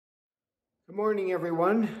Good morning,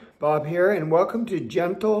 everyone. Bob here, and welcome to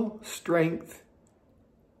Gentle Strength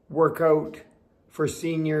Workout for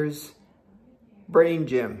Seniors Brain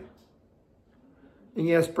Gym. And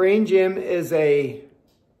yes, Brain Gym is a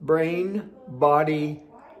brain-body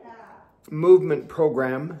movement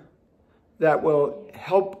program that will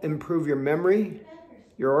help improve your memory,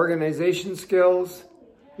 your organization skills,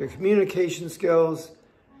 your communication skills,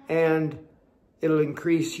 and it'll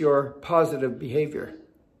increase your positive behavior.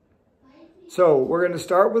 So we're going to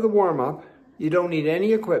start with a warm-up. You don't need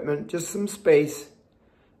any equipment, just some space,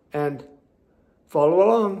 and follow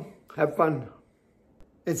along. Have fun.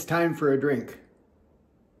 It's time for a drink.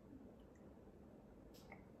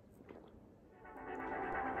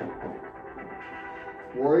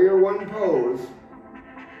 Warrior One pose.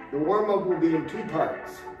 The warm-up will be in two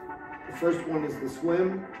parts. The first one is the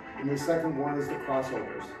swim, and the second one is the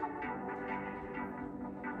crossovers.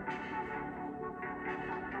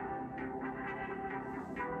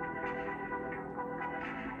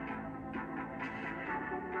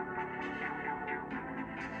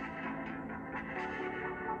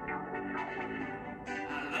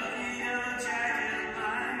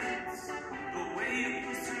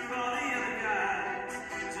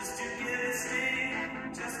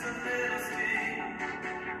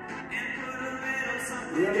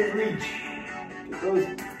 Really reach. Get those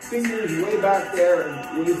fingers way back there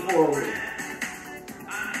and way forward.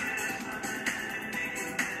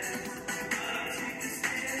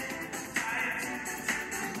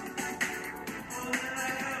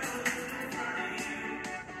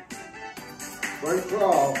 Front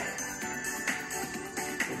crawl.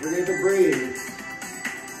 Don't forget to breathe.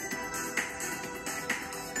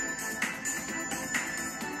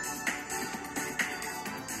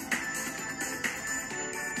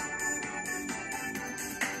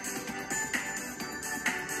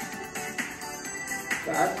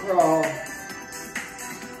 Back crawl.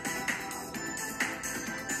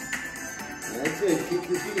 That's it. Keep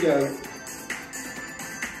your feet out.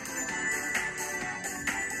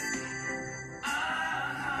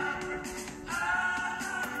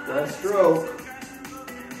 Breaststroke.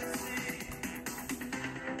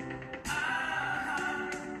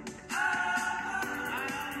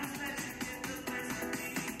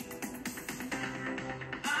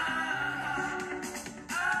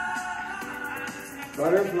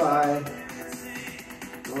 Butterfly.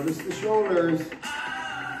 Notice the shoulders.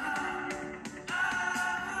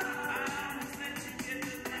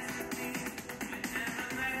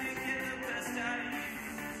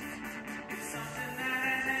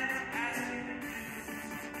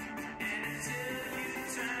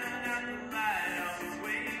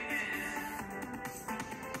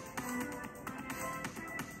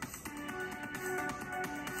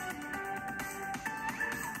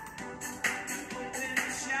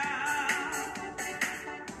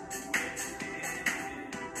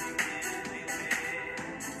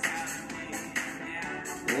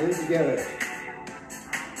 Hands together.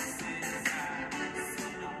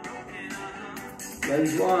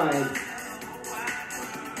 Legs wide.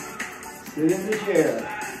 Sit in the chair.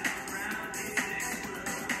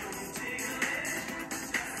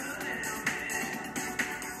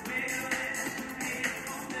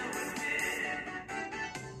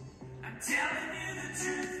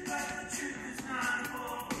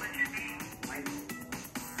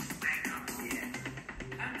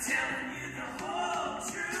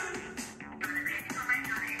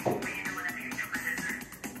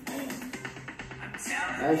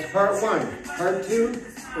 That's part one. Part two,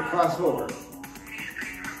 the crossover.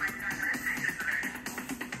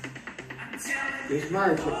 Just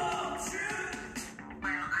march it.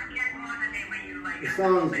 The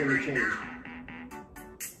song's going to change.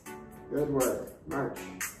 Good work. March.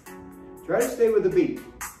 Try to stay with the beat.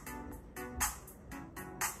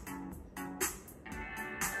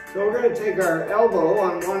 So we're going to take our elbow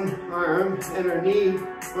on one arm and our knee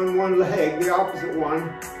on one leg, the opposite one,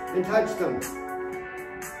 and touch them.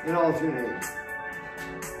 And alternate.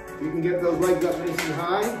 If you can get those legs up nice and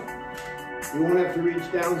high, you won't have to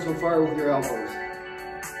reach down so far with your elbows.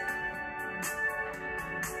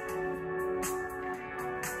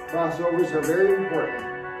 Crossovers are very important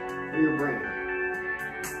for your brain.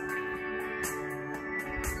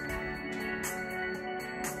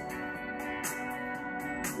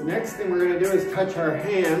 The next thing we're going to do is touch our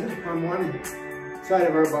hand on one side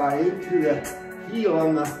of our body to the heel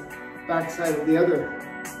on the back side of the other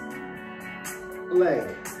leg,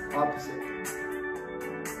 opposite.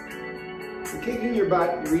 You're kicking your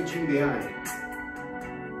butt and reaching behind.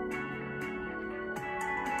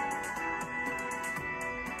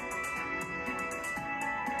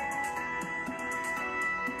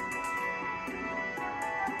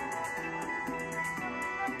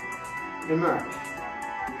 and march.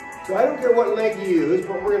 So I don't care what leg you use,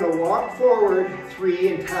 but we're going to walk forward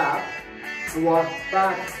 3 and tap, and walk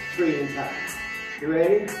back 3 and tap. You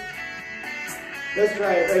ready? Let's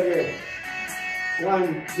try it right here.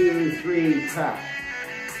 1, 2, 3, tap.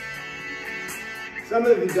 Some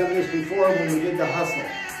of you have done this before when we did the hustle.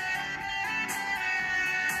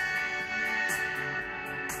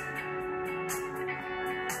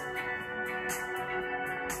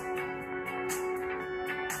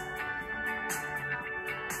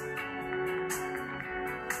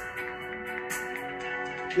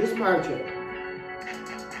 Just march it.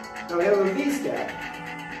 Now we have a V step.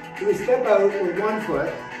 So we step out with one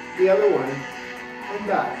foot, the other one, and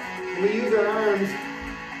back. And we use our arms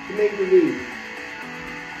to make the V.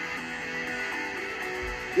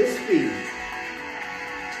 This speed.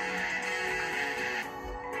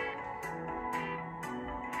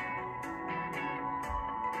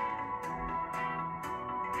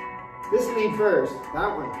 This lead first,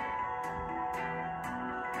 that one.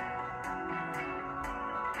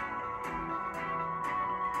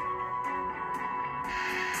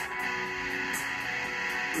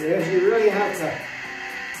 Yes, you really have to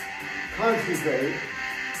concentrate.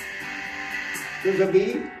 There's a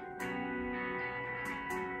V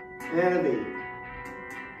and a V.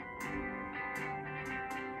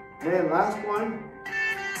 And last one,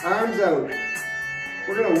 arms out.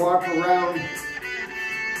 We're going to walk around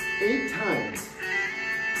 8 times.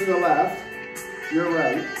 To the left, your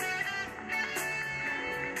right.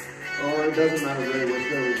 Or it doesn't matter really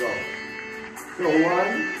which way we go. So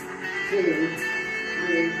 1, 2,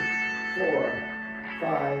 3, 4,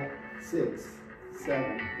 5, 6,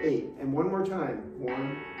 7, 8. And one more time.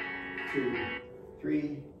 1, 2,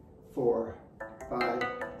 3, 4, 5,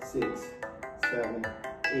 6, 7,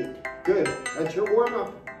 8. Good. That's your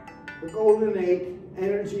warm-up. The Golden 8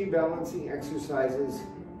 energy balancing exercises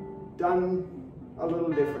done a little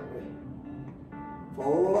differently.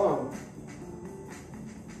 Follow along.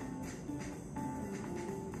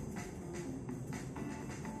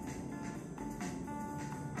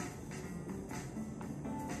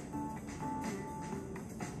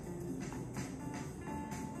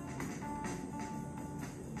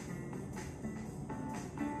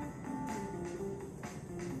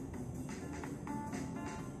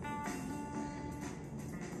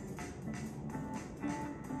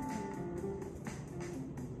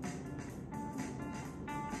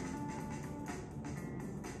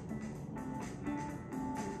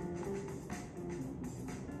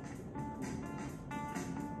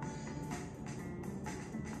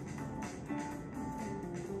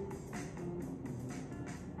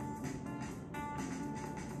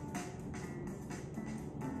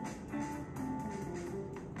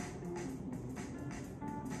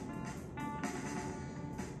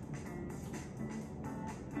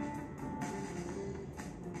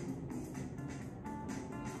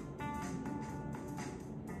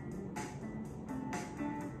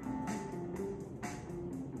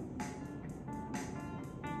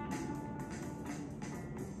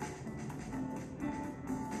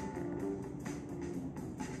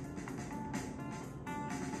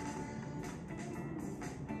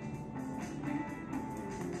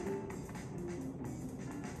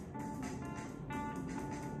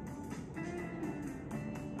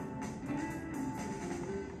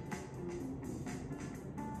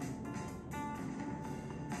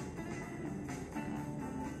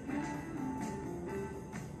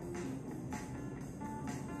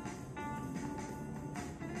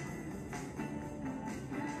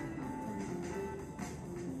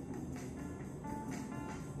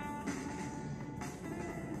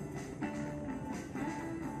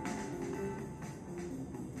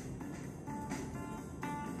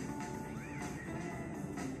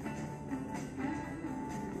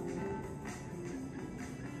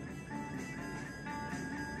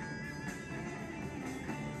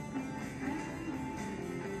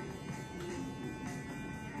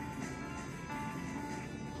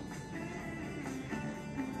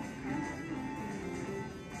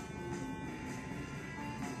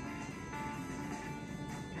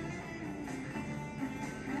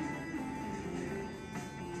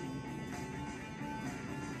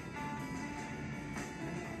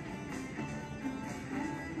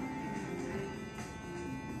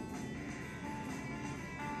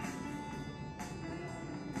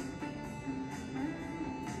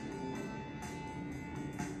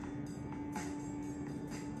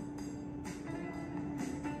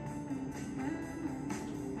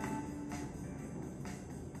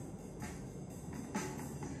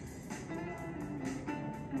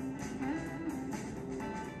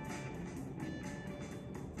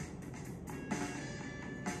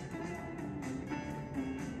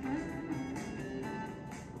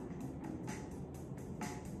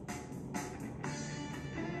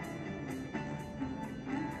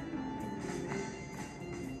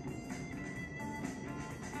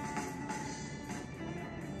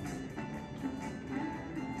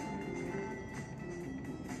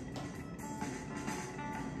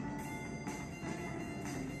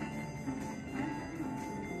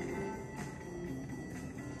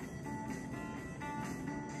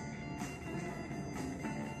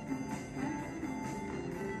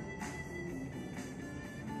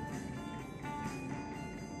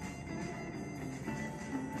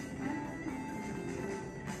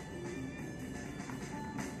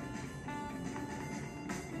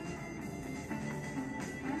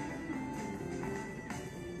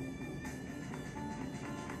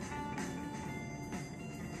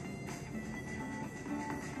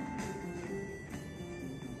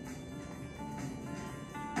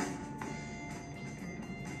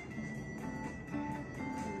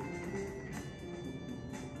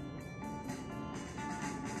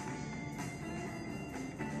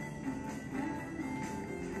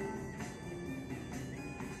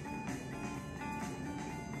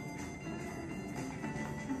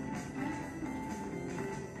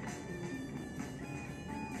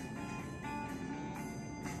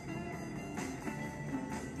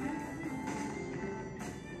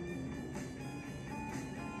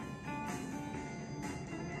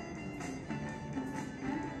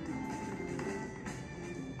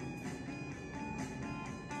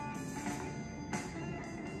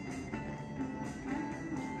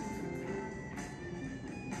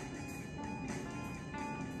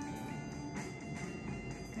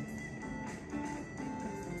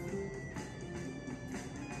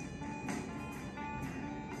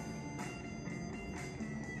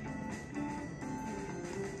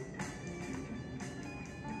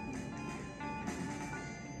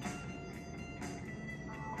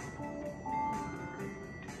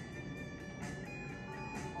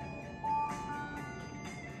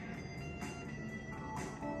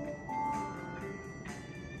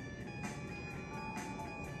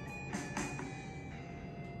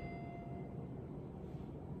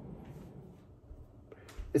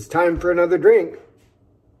 It's time for another drink.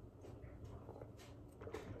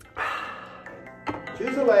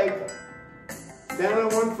 Choose a leg, stand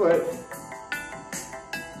on one foot.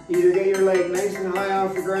 Either get your leg nice and high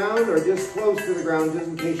off the ground or just close to the ground just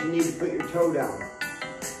in case you need to put your toe down.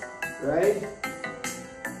 Right?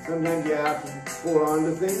 Sometimes you have to hold on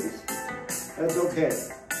to things. That's okay.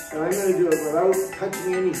 So I'm going to do it without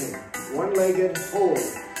touching anything. One-legged hold.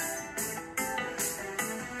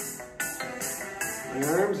 My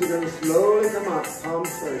arms are going to slowly come up, palms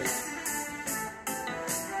first.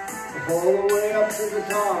 All the way up to the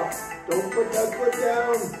top. Don't put that foot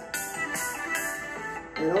down.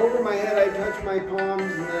 And over my head, I touch my palms,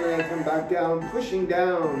 and then I come back down, pushing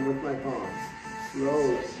down with my palms.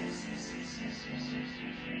 Slowly.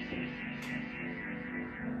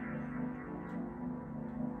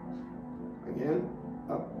 Again,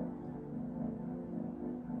 up.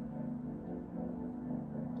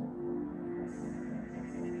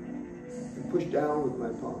 And push down with my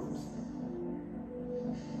palms.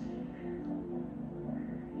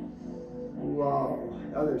 Wow.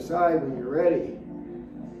 Other side when you're ready.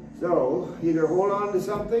 So, either hold on to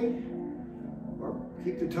something or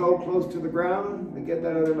keep the toe close to the ground and get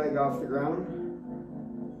that other leg off the ground.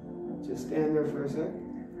 Just stand there for a sec.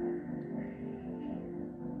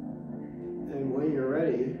 And when you're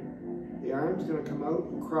ready, the arm's going to come out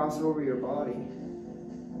and cross over your body.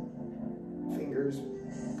 Fingers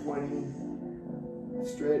pointing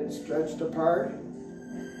stretched apart.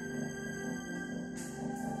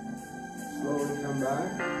 Slowly come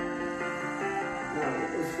back. Now,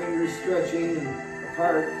 with those fingers stretching and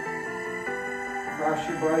apart, across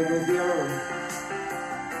your body goes the arm.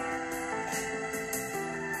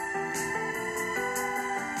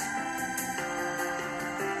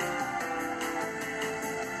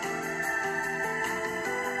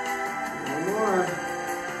 One more.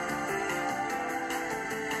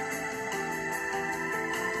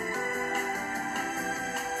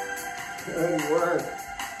 Good work.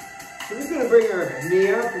 So we're going to bring our knee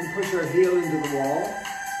up and push our heel into the wall.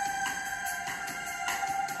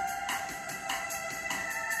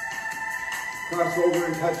 Cross over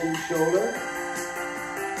and touch each shoulder.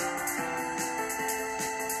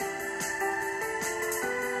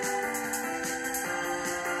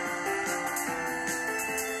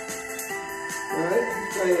 Good.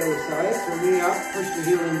 Let's try the other side. So knee up, push the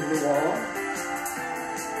heel into the wall.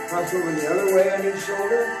 Cross over the other way on each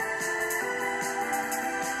shoulder.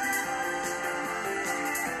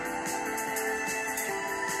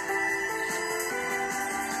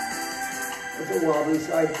 That's a wobbly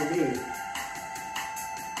side for me.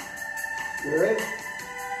 Good.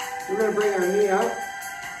 We're going to bring our knee up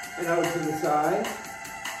and out to the side,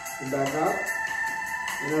 and back up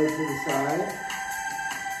and out to the side.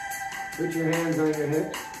 Put your hands on your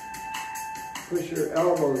hips. Push your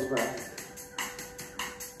elbows back.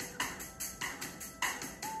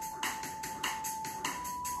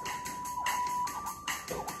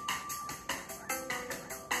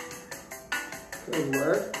 Good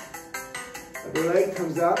work. The leg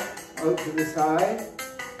comes up, out to the side.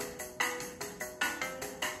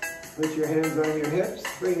 Put your hands on your hips,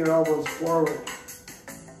 bring your elbows forward.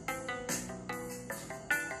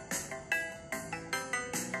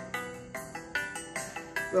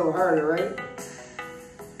 A little harder, right?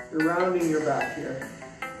 You're rounding your back here.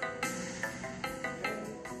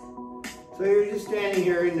 So you're just standing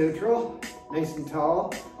here in neutral, nice and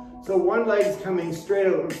tall. So one leg's coming straight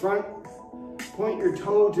out in front. Point your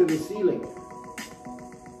toe to the ceiling.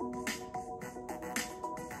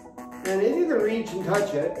 And if you can reach and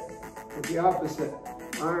touch it with the opposite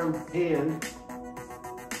arm, hand,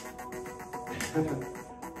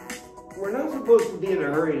 we're not supposed to be in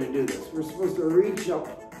a hurry to do this. We're supposed to reach up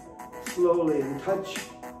slowly and touch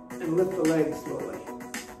and lift the leg slowly.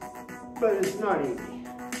 But it's not easy.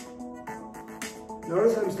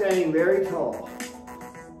 Notice I'm standing very tall.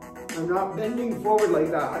 I'm not bending forward like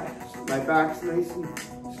that. My back's nice and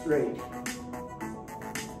straight.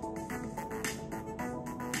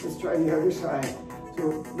 Let's try the other side.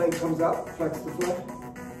 So leg comes up, flex the foot,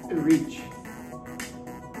 and reach.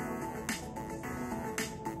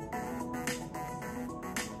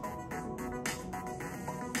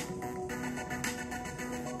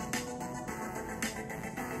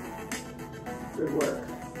 Good work.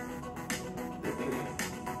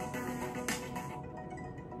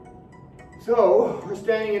 So we're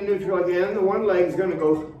standing in neutral again. The one leg is going to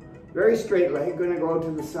go, very straight leg, going to go to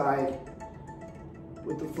the side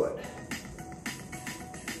with the foot.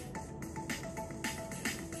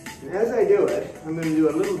 And as I do it, I'm going to do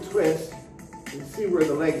a little twist and see where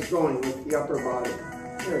the leg's going with the upper body.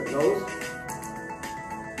 There it goes.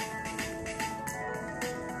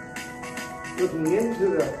 looking into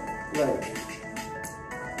the leg.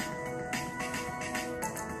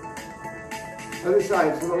 Other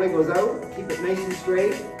side, so the leg goes out, keep it nice and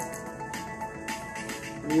straight.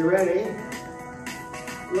 When you're ready,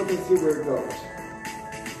 look and see where it goes.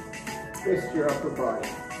 Twist your upper body.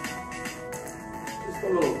 Just a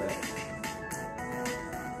little bit.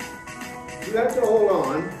 You have to hold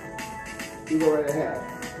on. You go right ahead.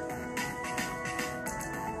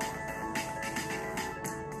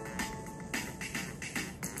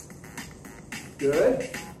 Good.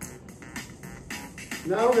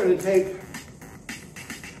 Now we're going to take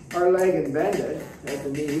our leg and bend it at the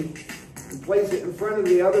knee and place it in front of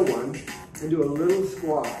the other one and do a little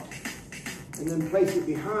squat. And then place it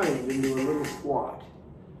behind and do a little squat.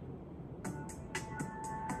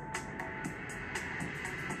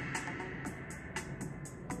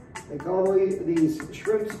 They call these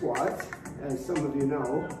shrimp squats, as some of you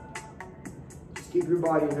know. Just keep your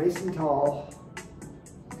body nice and tall.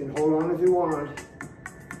 You can hold on if you want.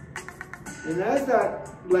 And as that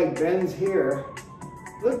leg bends here,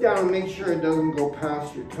 look down and make sure it doesn't go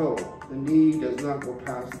past your toe. The knee does not go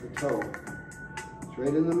past the toe. It's right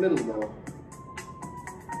in the middle though.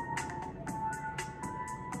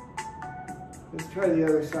 Let's try the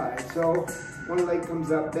other side. So one leg comes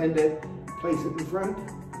up, bend it, place it in front,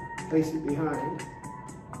 place it behind.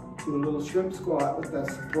 Do a little shrimp squat with that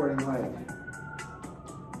supporting leg.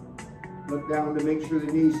 Look down to make sure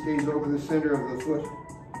the knee stays over the center of the foot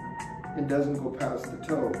and doesn't go past the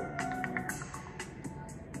toe.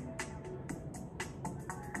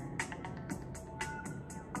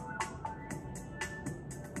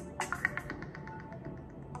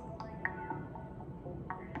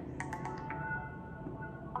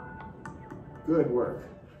 Good work.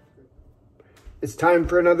 It's time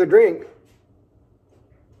for another drink.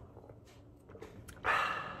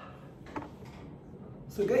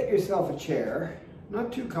 So get yourself a chair,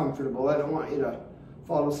 not too comfortable. I don't want you to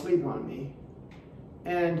fall asleep on me.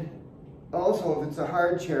 And also, if it's a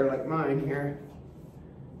hard chair like mine here,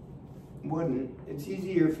 wooden, it's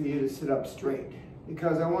easier for you to sit up straight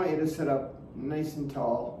because I want you to sit up nice and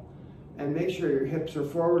tall and make sure your hips are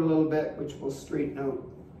forward a little bit, which will straighten out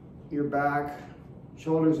your back.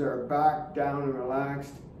 Shoulders are back, down, and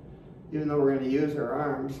relaxed, even though we're going to use our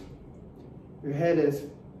arms. Your head is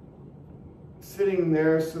sitting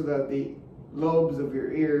there so that the lobes of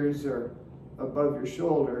your ears are above your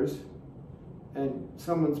shoulders, and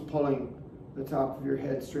someone's pulling the top of your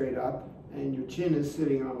head straight up, and your chin is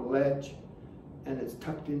sitting on a ledge, and it's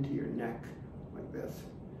tucked into your neck like this.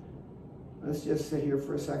 Let's just sit here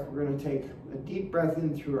for a second. We're going to take a deep breath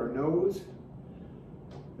in through our nose.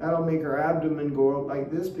 That'll make our abdomen go out like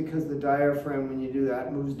this because the diaphragm, when you do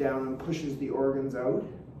that, moves down and pushes the organs out.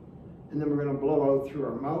 And then we're going to blow out through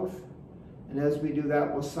our mouth. And as we do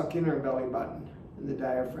that, we'll suck in our belly button and the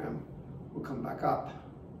diaphragm will come back up.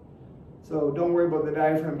 So don't worry about the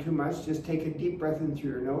diaphragm too much. Just take a deep breath in through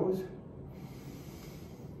your nose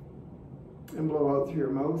and blow out through your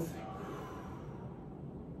mouth.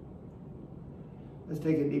 Let's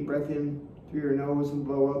take a deep breath in through your nose and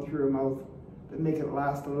blow out through your mouth. But make it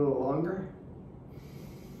last a little longer.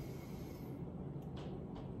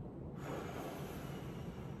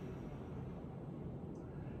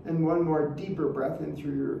 And one more deeper breath in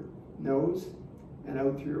through your nose and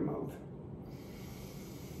out through your mouth.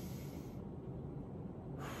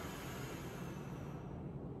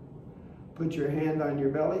 Put your hand on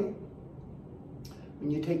your belly. When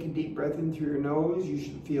you take a deep breath in through your nose, you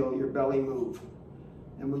should feel your belly move.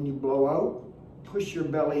 And when you blow out, push your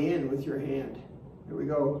belly in with your hand. Here we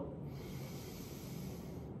go.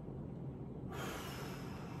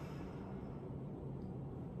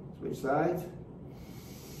 Switch sides.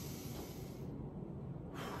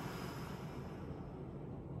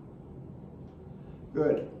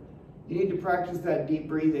 Good. You need to practice that deep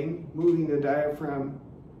breathing, moving the diaphragm.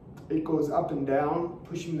 It goes up and down,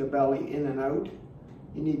 pushing the belly in and out.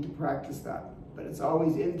 You need to practice that. But it's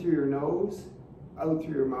always in through your nose, out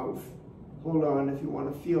through your mouth. Hold on if you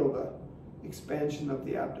want to feel the expansion of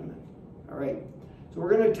the abdomen. All right, so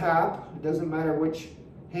we're going to tap. It doesn't matter which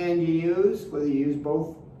hand you use, whether you use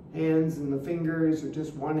both hands and the fingers or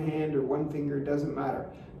just one hand or one finger, it doesn't matter.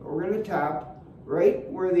 But we're going to tap right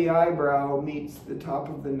where the eyebrow meets the top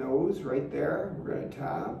of the nose, right there. We're going to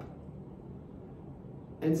tap.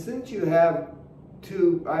 And since you have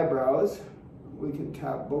two eyebrows, we can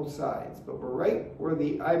tap both sides, but we're right where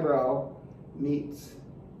the eyebrow meets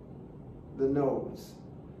the nose.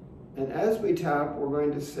 And as we tap, we're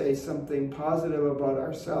going to say something positive about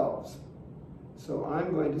ourselves. So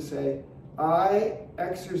I'm going to say, I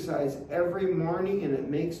exercise every morning and it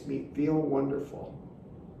makes me feel wonderful.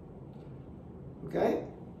 Okay?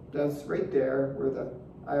 That's right there where the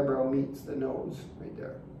eyebrow meets the nose, right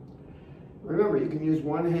there. Remember, you can use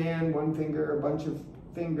one hand, one finger, a bunch of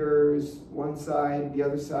fingers, one side, the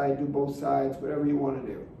other side, do both sides, whatever you want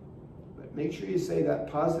to do. But make sure you say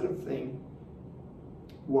that positive thing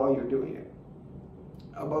while you're doing it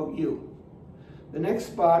about you. The next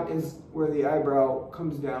spot is where the eyebrow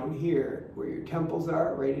comes down here, where your temples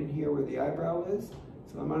are, right in here where the eyebrow is.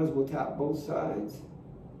 So I might as well tap both sides.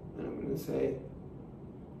 And I'm going to say,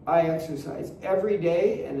 I exercise every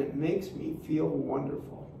day and it makes me feel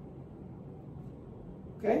wonderful.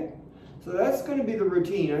 Okay? So that's going to be the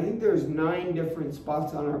routine. I think there's 9 different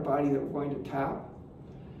spots on our body that we're going to tap.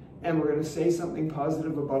 And we're going to say something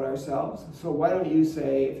positive about ourselves. So why don't you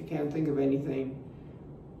say, if you can't think of anything,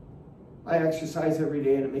 I exercise every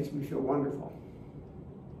day and it makes me feel wonderful.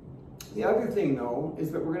 The other thing though,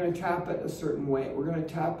 is that we're going to tap it a certain way. We're going to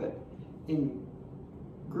tap it in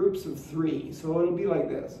groups of 3. So it'll be like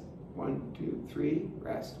this. 1, 2, 3,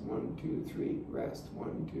 rest. 1, 2, 3, rest.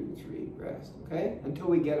 1, 2, 3, rest. Okay? Until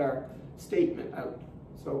we get our statement out.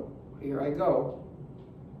 So here I go.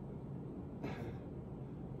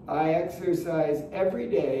 I exercise every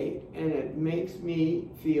day and it makes me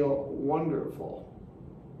feel wonderful.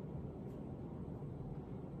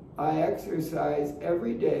 I exercise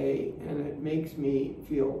every day and it makes me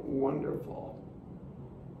feel wonderful.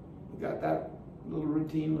 You got that little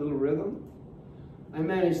routine, little rhythm? I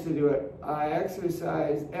managed to do it. I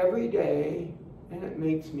exercise every day and it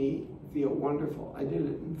makes me feel wonderful. I did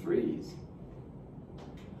it in 3s.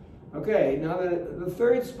 Okay, now the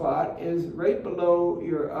third spot is right below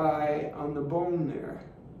your eye on the bone there.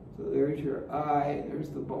 So there's your eye, there's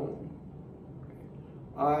the bone.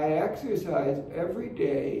 I exercise every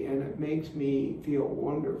day and it makes me feel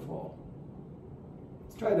wonderful.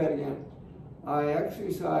 Let's try that again. I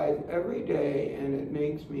exercise every day and it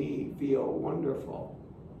makes me feel wonderful.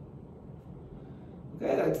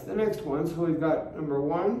 Okay, that's the next one. So we've got number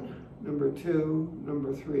 1, number 2,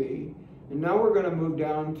 number 3. And now we're going to move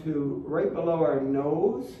down to right below our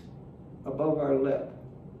nose, above our lip.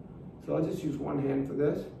 So I'll just use one hand for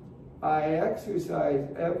this. I exercise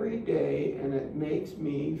every day and it makes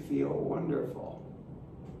me feel wonderful.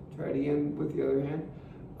 Try it again with the other hand.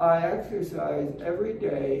 I exercise every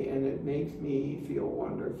day and it makes me feel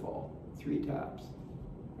wonderful. 3 taps.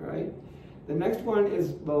 All right? The next one is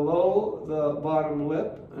below the bottom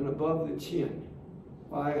lip and above the chin.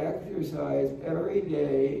 I exercise every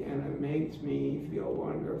day and it makes me feel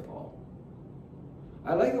wonderful.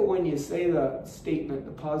 I like it when you say the statement,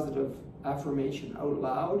 the positive affirmation out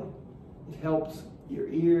loud. It helps your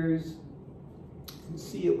ears. You can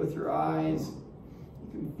see it with your eyes.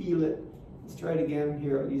 You can feel it. Let's try it again.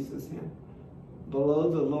 Here, I'll use this hand.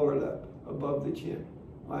 Below the lower lip, above the chin.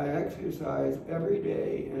 I exercise every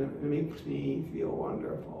day and it makes me feel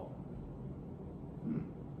wonderful.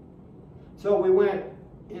 So we went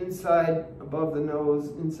inside, above the nose,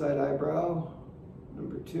 inside eyebrow.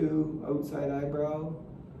 Number 2, outside eyebrow.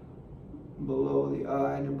 Below the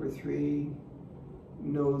eye, number 3.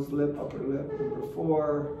 Nose, lip, upper lip, number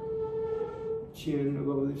 4. Chin,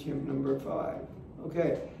 above the chin, number 5.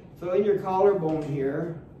 Okay, so in your collarbone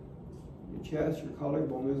here, your chest, your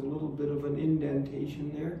collarbone, there's a little bit of an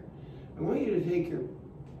indentation there. I want you to take your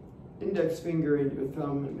index finger and your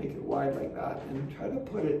thumb and make it wide like that and try to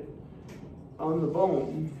put it on the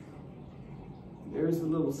bone. There's a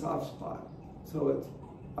little soft spot. So it's,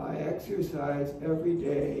 I exercise every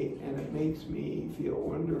day and it makes me feel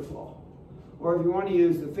wonderful. Or if you want to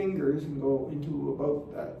use the fingers and go into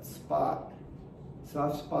about that spot,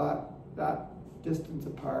 soft spot, that distance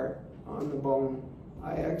apart on the bone,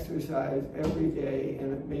 I exercise every day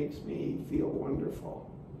and it makes me feel wonderful.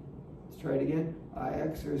 Let's try it again. I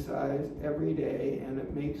exercise every day and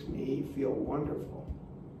it makes me feel wonderful.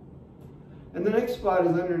 And the next spot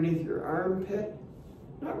is underneath your armpit.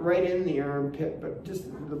 Not right in the armpit, but just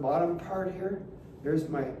the bottom part here. There's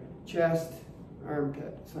my chest,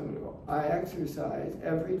 armpit. So I'm going to go, I exercise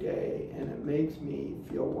every day and it makes me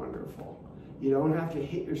feel wonderful. You don't have to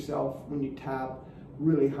hit yourself when you tap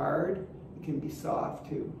really hard. It can be soft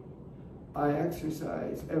too. I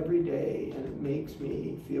exercise every day and it makes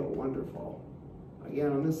me feel wonderful.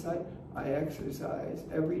 Again on this side, I exercise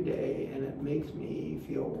every day and it makes me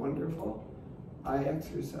feel wonderful. I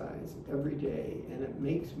exercise every day and it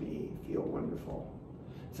makes me feel wonderful.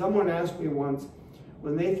 Someone asked me once,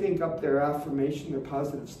 when they think up their affirmation, their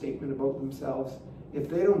positive statement about themselves, if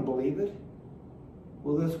they don't believe it,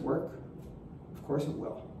 will this work? Of course it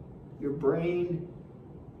will. Your brain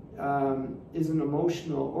is an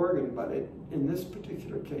emotional organ, but in this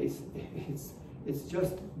particular case, it's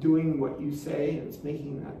just doing what you say and it's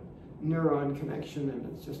making neuron connection, and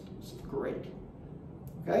it's great.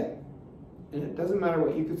 Okay? And it doesn't matter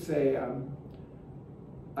what you could say.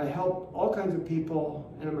 I help all kinds of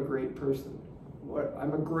people, and I'm a great person.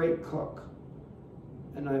 I'm a great cook,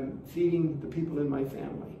 and I'm feeding the people in my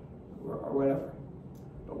family, or whatever.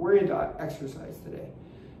 But we're into exercise today.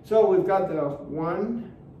 So we've got the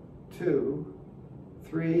 1, 2,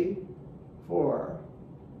 3, 4,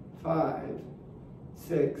 5,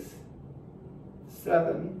 6,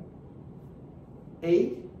 7,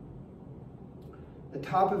 8. The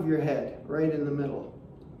top of your head, right in the middle.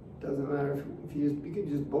 Doesn't matter if you could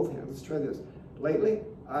use both hands. Let's try this. Lately,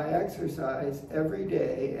 I exercise every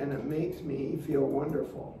day and it makes me feel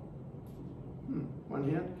wonderful. One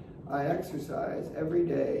hand. I exercise every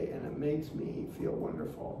day and it makes me feel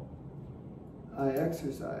wonderful. I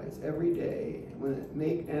exercise every day and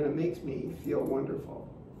it makes me feel wonderful.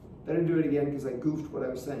 Better do it again because I goofed what I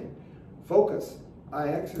was saying. Focus. I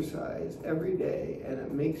exercise every day and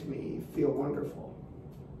it makes me feel wonderful.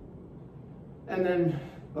 And then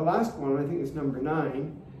the last one, I think it's number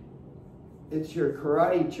 9. It's your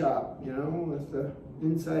karate chop, you know, with the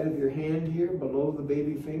inside of your hand here below the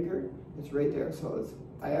baby finger. It's right there. So it's,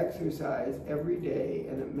 I exercise every day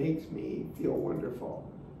and it makes me feel wonderful.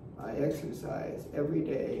 I exercise every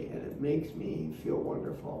day and it makes me feel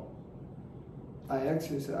wonderful. I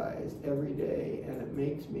exercise every day and it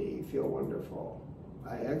makes me feel wonderful.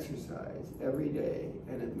 I exercise every day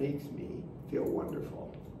and it makes me feel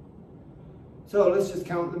wonderful. So let's just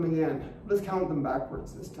count them again. Let's count them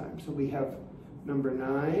backwards this time. So we have number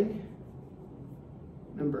 9,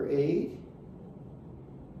 number 8,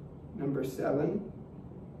 number 7,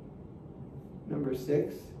 number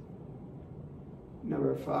 6,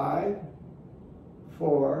 number 5,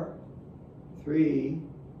 4, 3,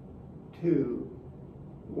 2,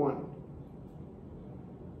 1.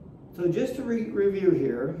 So just to review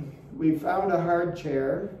here, we found a hard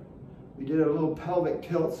chair. We did a little pelvic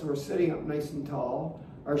tilt, so we're sitting up nice and tall.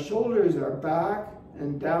 Our shoulders are back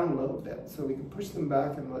and down a little bit, so we can push them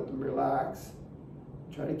back and let them relax.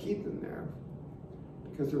 Try to keep them there,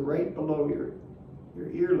 because they're right below your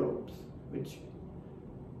earlobes, which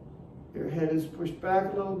your head is pushed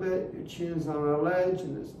back a little bit, your chin is on a ledge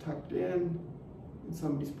and it's tucked in, and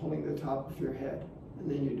somebody's pulling the top of your head,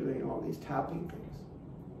 and then you're doing all these tapping things.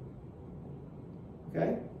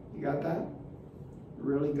 Okay, you got that?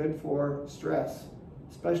 Really good for stress,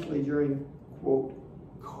 especially during, quote,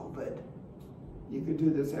 COVID. You could do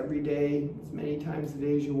this every day, as many times a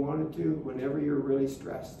day as you wanted to, whenever you're really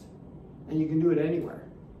stressed. And you can do it anywhere,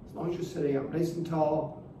 as long as you're sitting up nice and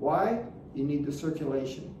tall. Why? You need the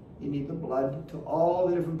circulation. You need the blood to all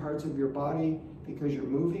the different parts of your body because you're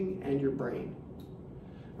moving and your brain.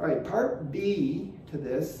 All right, part B to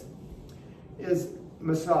this is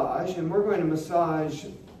massage, and we're going to massage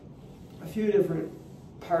a few different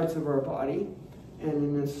parts of our body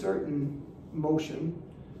and in a certain motion,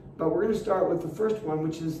 but we're going to start with the first one,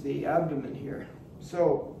 which is the abdomen here.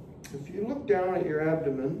 So if you look down at your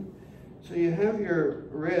abdomen, so you have your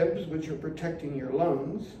ribs, which are protecting your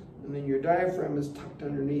lungs, and then your diaphragm is tucked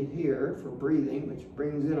underneath here for breathing, which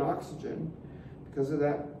brings in oxygen because of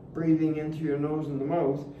that breathing into your nose and the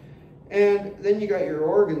mouth. And then you got your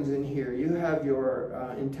organs in here. You have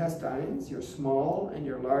your intestines, your small and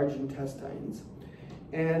your large intestines,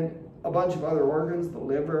 and a bunch of other organs, the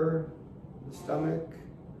liver, the stomach,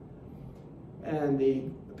 and the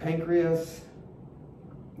pancreas,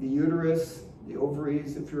 the uterus, the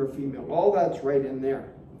ovaries, if you're a female. All that's right in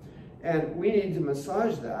there. And we need to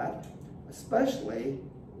massage that, especially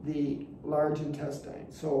the large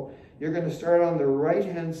intestine. So you're going to start on the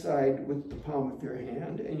right-hand side with the palm of your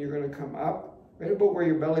hand, and you're going to come up, right about where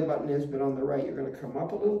your belly button is, but on the right. You're going to come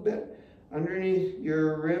up a little bit underneath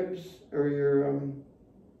your ribs, or your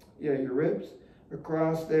ribs,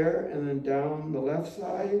 across there, and then down the left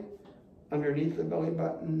side, underneath the belly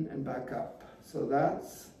button, and back up. So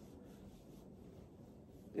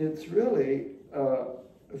it's really,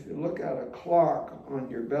 if you look at a clock on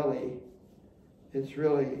your belly, it's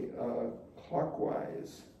really a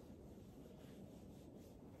clockwise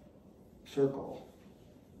circle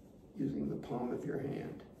using the palm of your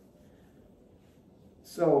hand.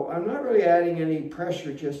 So I'm not really adding any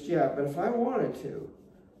pressure just yet, but if I wanted to,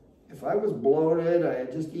 if I was bloated, I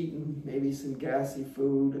had just eaten maybe some gassy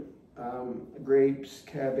food, grapes,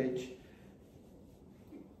 cabbage,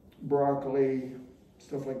 broccoli,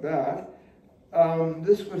 stuff like that,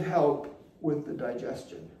 this would help with the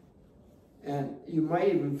digestion. And you might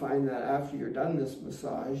even find that after you're done this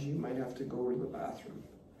massage, you might have to go to the bathroom.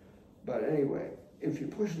 But anyway, if you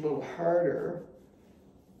push a little harder,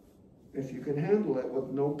 if you can handle it with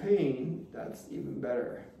no pain, that's even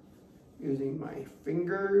better. using my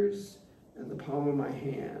fingers and the palm of my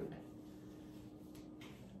hand.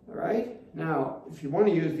 All right? Now, if you want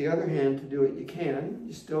to use the other hand to do it, you can.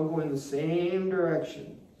 You still go in the same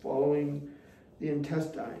direction, following the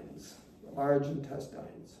intestines, the large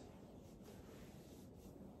intestines.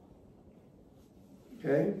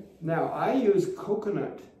 Okay? Now, I use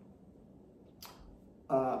coconut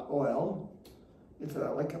oil. It's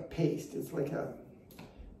like a paste. It's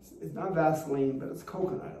not Vaseline, but it's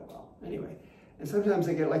coconut oil. Anyway, and sometimes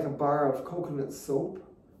I get like a bar of coconut soap.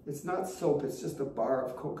 It's not soap, it's just a bar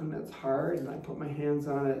of coconut. It's hard, and I put my hands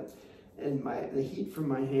on it, and the heat from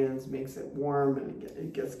my hands makes it warm, and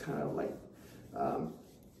it gets kind of like all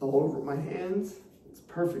over my hands. It's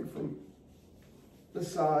perfect for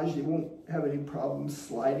massage. You won't have any problems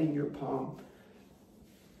sliding your palm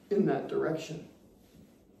in that direction.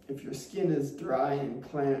 If your skin is dry and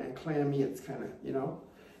clammy, it's kind of, you know.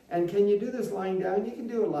 And can you do this lying down? You can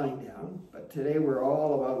do it lying down, but today we're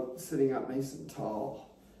all about sitting up nice and tall.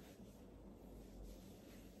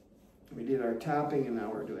 We did our tapping, and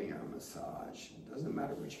now we're doing our massage. It doesn't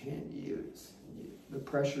matter which hand you use. The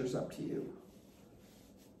pressure's up to you.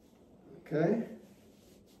 Okay?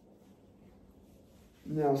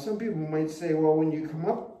 Now, some people might say, well, when you come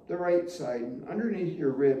up the right side, underneath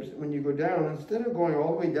your ribs, when you go down, instead of going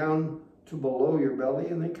all the way down to below your belly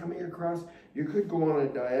and then coming across, you could go on a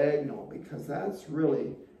diagonal, because that's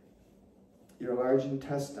really your large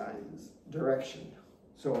intestines direction.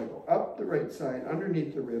 So I go up the right side,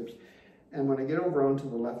 underneath the ribs, and when I get over onto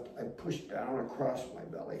the left, I push down across my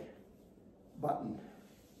belly button.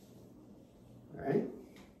 All right?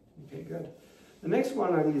 Okay, good. The next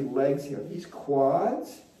one are these legs here. These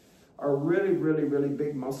quads are really, really, really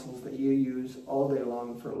big muscles that you use all day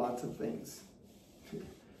long for lots of things.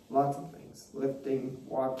 Lots of things. Lifting,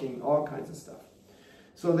 walking, all kinds of stuff.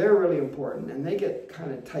 So they're really important, and they get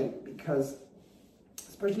kind of tight because,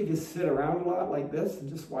 especially if you sit around a lot like this and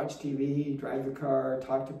just watch TV, drive the car,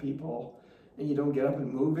 talk to people, and you don't get up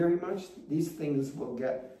and move very much, these things will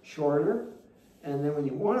get shorter. And then when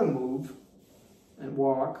you want to move and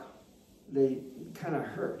walk, they kind of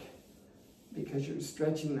hurt because you're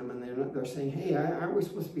stretching them, and they're saying, hey, aren't we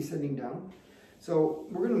supposed to be sitting down? So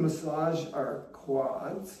we're going to massage our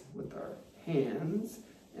quads with our hands,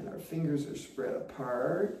 and our fingers are spread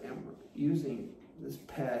apart, and we're using this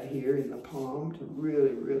pad here in the palm to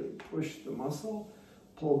really, really push the muscle.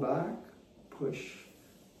 Pull back, push,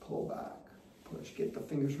 pull back, push. Get the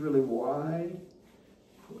fingers really wide.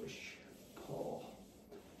 Push, pull,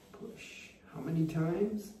 push. How many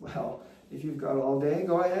times? Well, if you've got all day,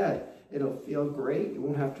 go ahead. It'll feel great. You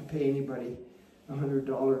won't have to pay anybody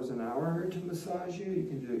 $100 an hour to massage you. You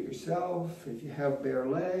can do it yourself. If you have bare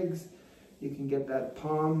legs, you can get that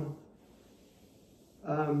palm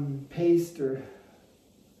paste or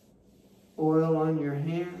oil on your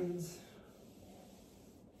hands.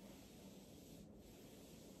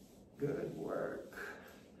 Good work.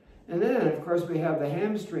 And then, of course, we have the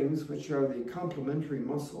hamstrings, which are the complementary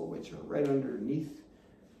muscle, which are right underneath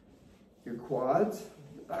your quads,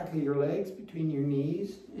 the back of your legs, between your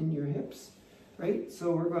knees and your hips, right?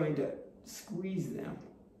 So we're going to squeeze them.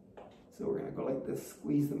 So we're going to go like this,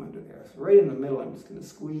 squeeze them under there. So right in the middle, I'm just going to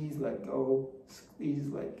squeeze, let go, squeeze,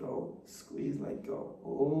 let go, squeeze, let go.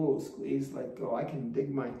 Oh, squeeze, let go. I can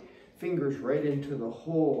dig my fingers right into the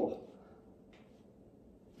whole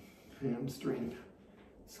hamstring.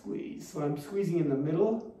 Squeeze. So I'm squeezing in the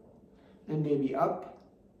middle and maybe up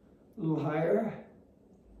a little higher.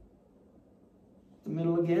 The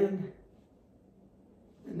middle again.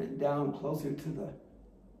 And then down closer to the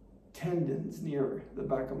tendons near the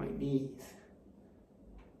back of my knees.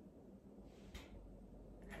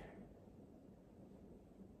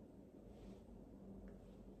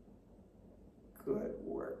 Good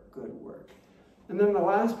work, good work. And then the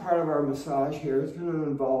last part of our massage here is going to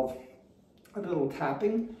involve a little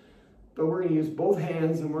tapping, but we're going to use both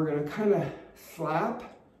hands, and we're going to kind of slap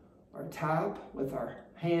or tap with our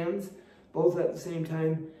hands, both at the same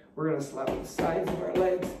time. We're going to slap the sides of our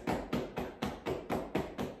legs,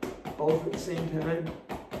 both at the same time.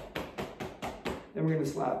 Then we're going to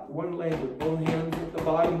slap one leg with both hands at the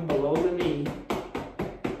bottom, below the knee,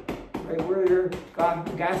 right where your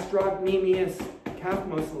gastrocnemius calf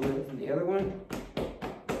muscle is, and the other one,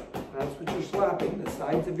 that's what you're slapping, the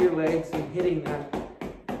sides of your legs and hitting that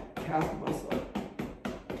calf muscle.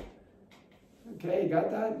 Okay, you got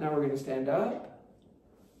that? Now we're going to stand up.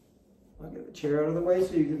 I'll get the chair out of the way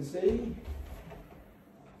so you can see.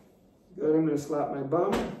 Good, I'm going to slap my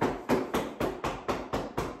bum.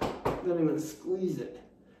 Then I'm going to squeeze it.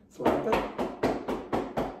 Slap it.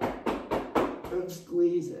 And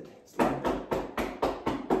squeeze it. Slap it.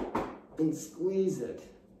 and squeeze it.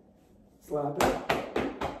 Slap it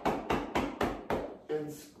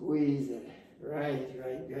and squeeze it.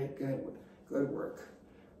 Right, good work.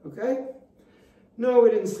 Okay? No,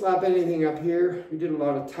 we didn't slap anything up here. We did a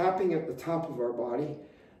lot of tapping at the top of our body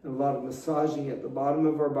and a lot of massaging at the bottom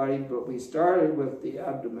of our body, but we started with the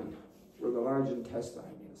abdomen, where the large intestine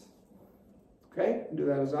is. Okay? Do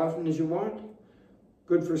that as often as you want.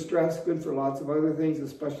 Good for stress, good for lots of other things,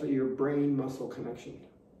 especially your brain-muscle connection.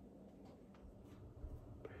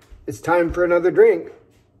 It's time for another drink.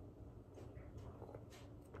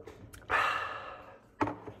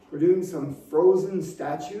 We're doing some frozen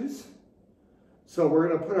statues. So we're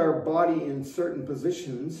going to put our body in certain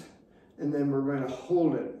positions, and then we're going to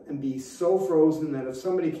hold it and be so frozen that if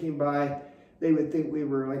somebody came by, they would think we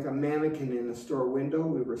were like a mannequin in a store window.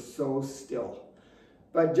 We were so still.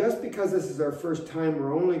 But just because this is our first time,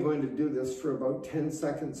 we're only going to do this for about 10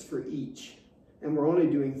 seconds for each. And we're only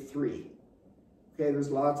doing 3. Okay,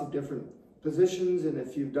 there's lots of different positions, and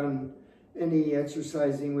if you've done any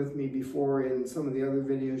exercising with me before in some of the other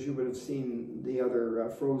videos, you would have seen the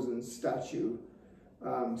other frozen statue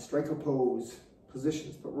strike a pose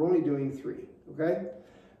positions, but we're only doing 3, okay?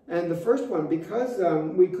 And the first one, because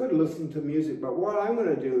we could listen to music, but what I'm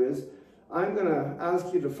going to do is I'm going to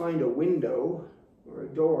ask you to find a window or a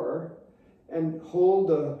door and hold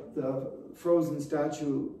the frozen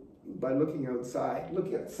statue by looking outside.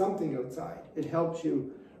 Look at something outside. It helps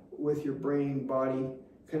you with your brain-body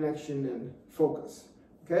connection and focus,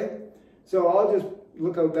 okay? So I'll just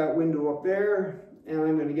look out that window up there, and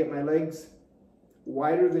I'm going to get my legs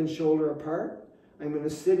wider than shoulder apart. I'm going to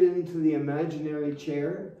sit into the imaginary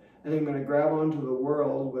chair, and I'm going to grab onto the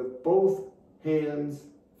world with both hands,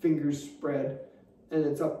 fingers spread, and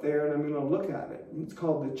it's up there, and I'm going to look at it. It's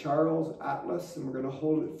called the Charles Atlas, and we're going to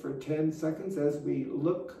hold it for 10 seconds as we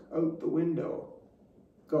look out the window.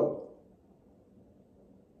 Go.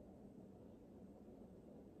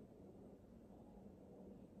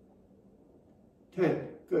 Good.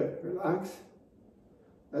 Relax.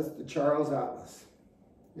 That's the Charles Atlas.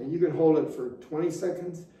 And you can hold it for 20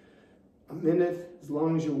 seconds, a minute, as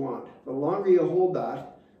long as you want. The longer you hold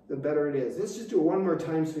that, the better it is. Let's just do it one more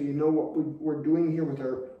time so you know what we're doing here with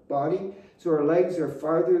our body. So our legs are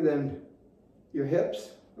farther than your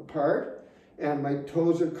hips apart, and my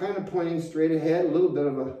toes are kind of pointing straight ahead, a little bit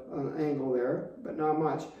of an angle there, but not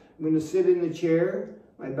much. I'm going to sit in the chair.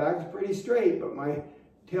 My back's pretty straight, but my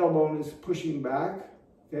tailbone is pushing back.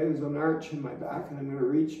 Okay, there's an arch in my back, and I'm going to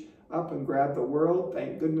reach up and grab the world.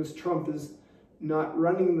 Thank goodness Trump is not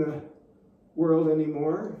running the world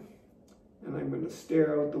anymore. And I'm going to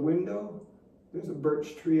stare out the window. There's a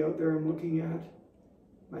birch tree out there I'm looking at.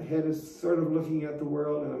 My head is sort of looking at the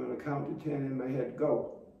world, and I'm going to count to 10 in my head.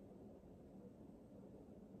 Go.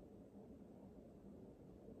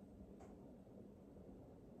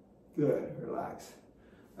 Good. Relax.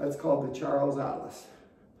 That's called the Charles Atlas.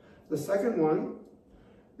 The second one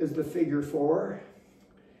is the figure 4.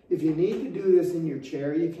 If you need to do this in your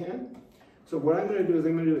chair, you can. So what I'm going to do is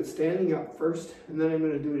I'm going to do it standing up first, and then I'm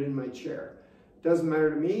going to do it in my chair. Doesn't matter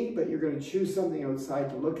to me, but you're going to choose something outside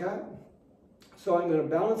to look at. So I'm going to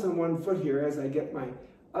balance on one foot here as I get my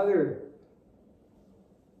other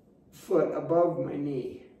foot above my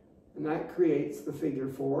knee. And that creates the figure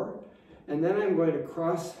 4. And then I'm going to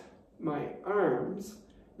cross my arms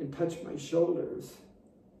and touch my shoulders.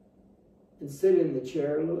 And sit in the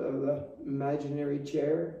chair, the imaginary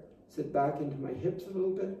chair. Sit back into my hips a little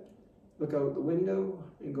bit. Look out the window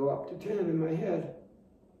and go up to 10 in my head.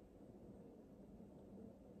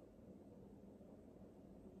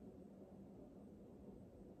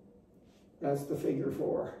 That's the figure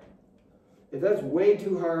 4. If that's way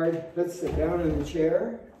too hard, let's sit down in the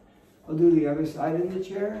chair. I'll do the other side in the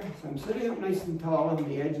chair. So I'm sitting up nice and tall on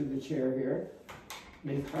the edge of the chair here.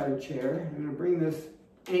 Nice hard chair. I'm going to bring this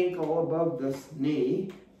ankle above this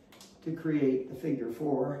knee to create the figure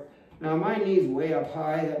 4. Now my knee's way up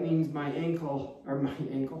high. That means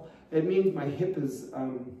it means my hip is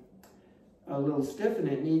a little stiff, and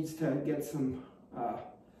it needs to get some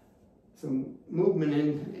movement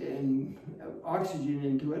and oxygen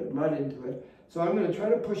into it, blood into it. So I'm going to try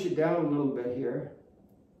to push it down a little bit here,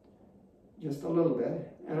 just a little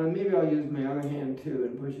bit, and maybe I'll use my other hand too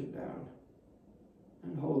and push it down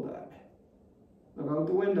and hold that. Look out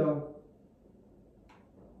the window.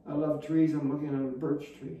 I love trees. I'm looking at a birch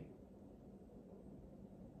tree.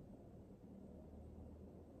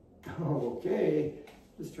 Okay,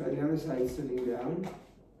 let's try the other side sitting down.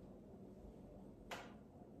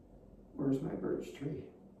 Where's my birch tree?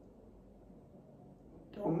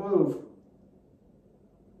 Don't move.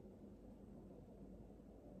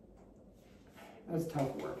 That's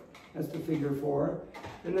tough work. That's the figure 4.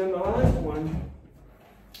 And then the last one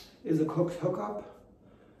is a Cook's hookup.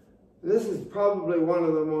 This is probably one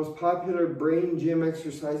of the most popular brain gym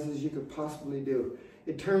exercises you could possibly do.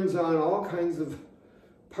 It turns on all kinds of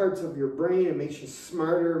parts of your brain. It makes you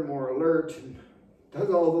smarter, more alert, and does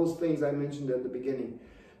all those things I mentioned at the beginning.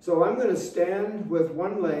 So I'm going to stand with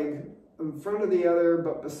one leg in front of the other,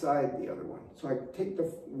 but beside the other one. So I take the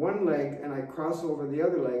one leg and I cross over the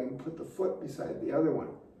other leg and put the foot beside the other one.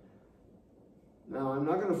 Now I'm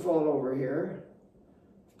not going to fall over here.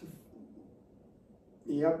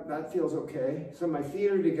 Yep, that feels okay. So my feet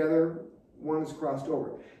are together, one is crossed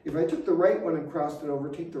over. If I took the right one and crossed it over,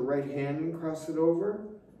 take the right hand and cross it over,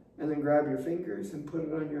 and then grab your fingers and put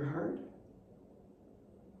it on your heart.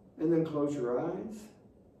 And then close your eyes.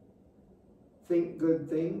 Think good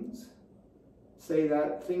things. Say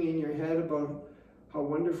that thing in your head about how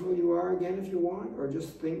wonderful you are again if you want, or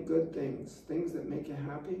just think good things, things that make you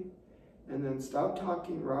happy. And then stop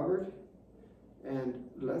talking, Robert, and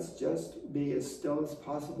let's just be as still as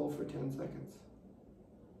possible for 10 seconds.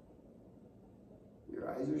 Your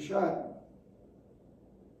eyes are shut.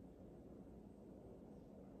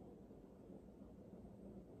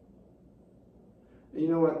 And you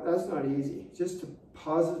know what? That's not easy. Just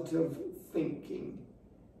positive thinking.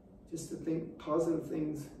 Just to think positive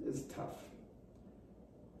things is tough.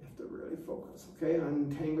 You have to really focus, okay?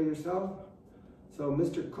 Untangle yourself. So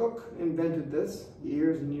Mr. Cook invented this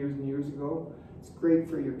years and years and years ago. It's great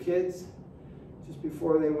for your kids just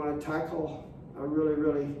before they want to tackle a really,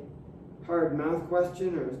 really hard math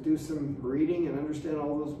question, or do some reading and understand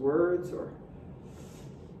all those words, or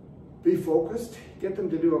be focused. Get them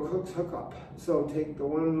to do a Cook's hookup. So take the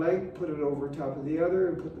one leg, put it over top of the other,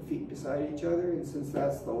 and put the feet beside each other. And since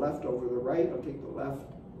that's the left over the right, I'll take the left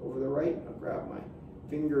over the right. I'll grab my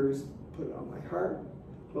fingers, put it on my heart,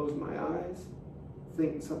 close my eyes,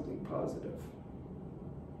 think something positive.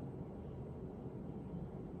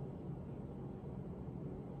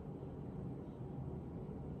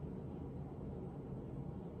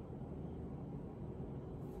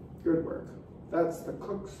 Good work. That's the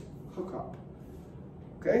Cook's hookup.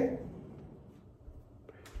 Okay?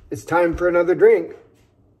 It's time for another drink.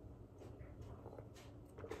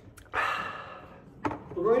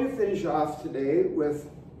 We're going to finish off today with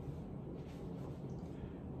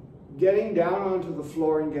getting down onto the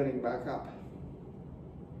floor and getting back up.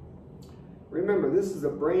 Remember, this is a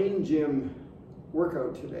brain gym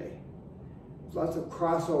workout today. There's lots of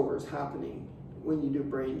crossovers happening when you do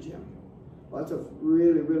brain gym. Lots of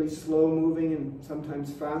really, really slow moving and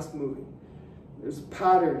sometimes fast moving. There's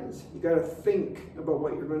patterns. You got to think about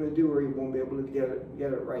what you're going to do, or you won't be able to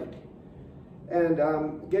get it right.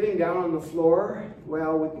 And getting down on the floor,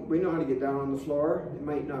 well, we know how to get down on the floor. It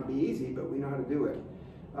might not be easy, but we know how to do it.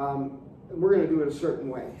 We're going to do it a certain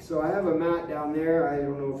way. So I have a mat down there. I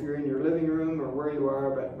don't know if you're in your living room or where you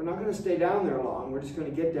are, but we're not going to stay down there long. We're just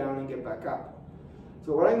going to get down and get back up.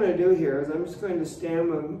 So what I'm going to do here is I'm just going to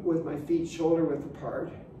stand with my feet shoulder width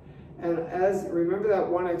apart. And remember that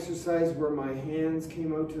one exercise where my hands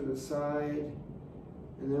came out to the side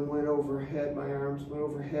and then went overhead, my arms went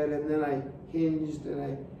overhead, and then I hinged and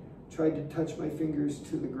I tried to touch my fingers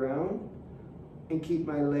to the ground and keep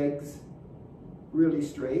my legs really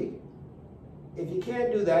straight. If you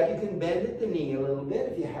can't do that, you can bend at the knee a little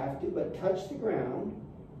bit if you have to, but touch the ground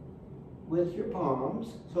with your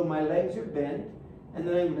palms so my legs are bent. And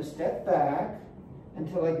then I'm going to step back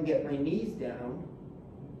until I can get my knees down.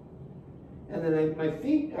 And then my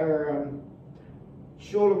feet are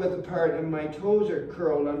shoulder width apart and my toes are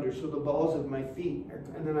curled under, so the balls of my feet are,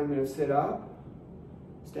 and then I'm going to sit up,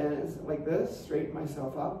 stand like this, straighten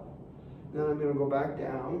myself up. And then I'm going to go back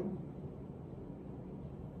down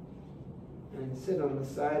and sit on the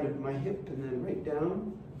side of my hip and then right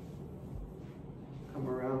down. Come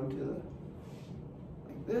around to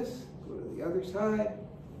like this. Go to the other side,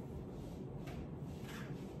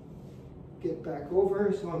 get back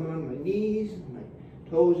over so I'm on my knees, my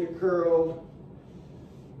toes are curled,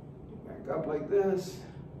 back up like this.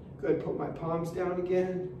 Good, put my palms down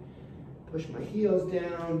again, push my heels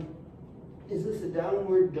down. Is this a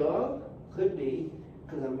downward dog? Could be,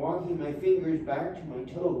 because I'm walking my fingers back to my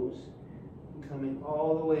toes and coming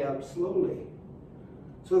all the way up slowly.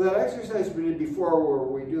 So that exercise we did before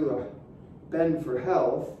where we do a bend for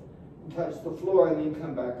health, touch the floor and then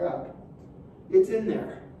come back up. It's in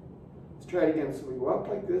there. Let's try it again. So we go up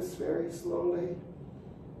like this very slowly.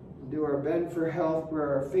 And do our bend for health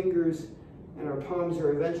where our fingers and our palms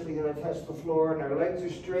are eventually going to touch the floor and our legs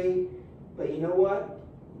are straight. But you know what?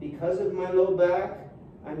 Because of my low back,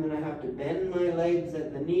 I'm going to have to bend my legs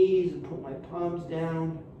at the knees and put my palms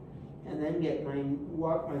down and then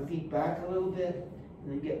walk my feet back a little bit,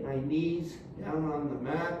 and then get my knees down on the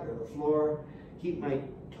mat or the floor. Keep my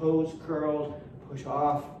toes curled, push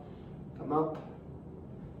off, come up,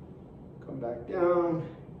 come back down,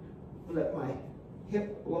 let my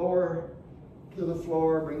hip lower to the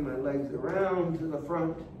floor, bring my legs around to the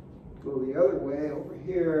front, go the other way over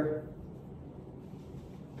here,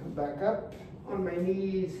 come back up on my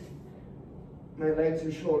knees, my legs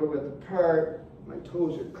are shoulder width apart, my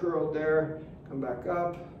toes are curled there, come back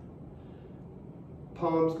up,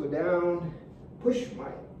 palms go down, push my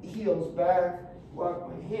heels back, walk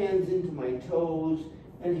my hands into my toes,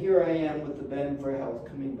 and here I am with the Bend for Health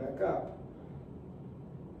coming back up.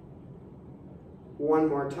 One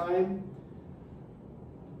more time.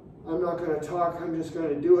 I'm not going to talk, I'm just going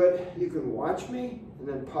to do it. You can watch me and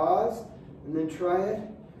then pause and then try it,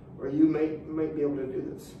 or you might be able to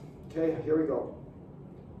do this. Okay, here we go.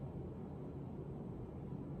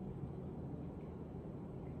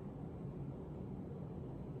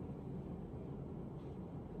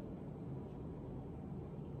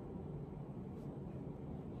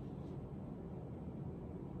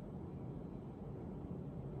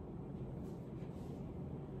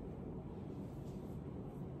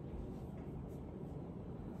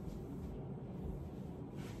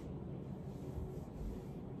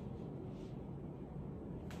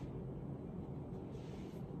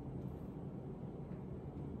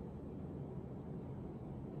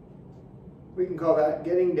 We can call that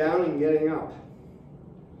getting down and getting up.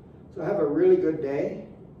 So have a really good day.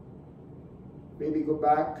 Maybe go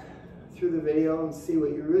back through the video and see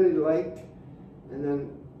what you really liked, and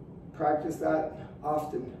then practice that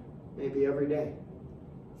often, maybe every day.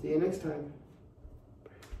 See you next time.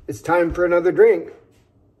 It's time for another drink.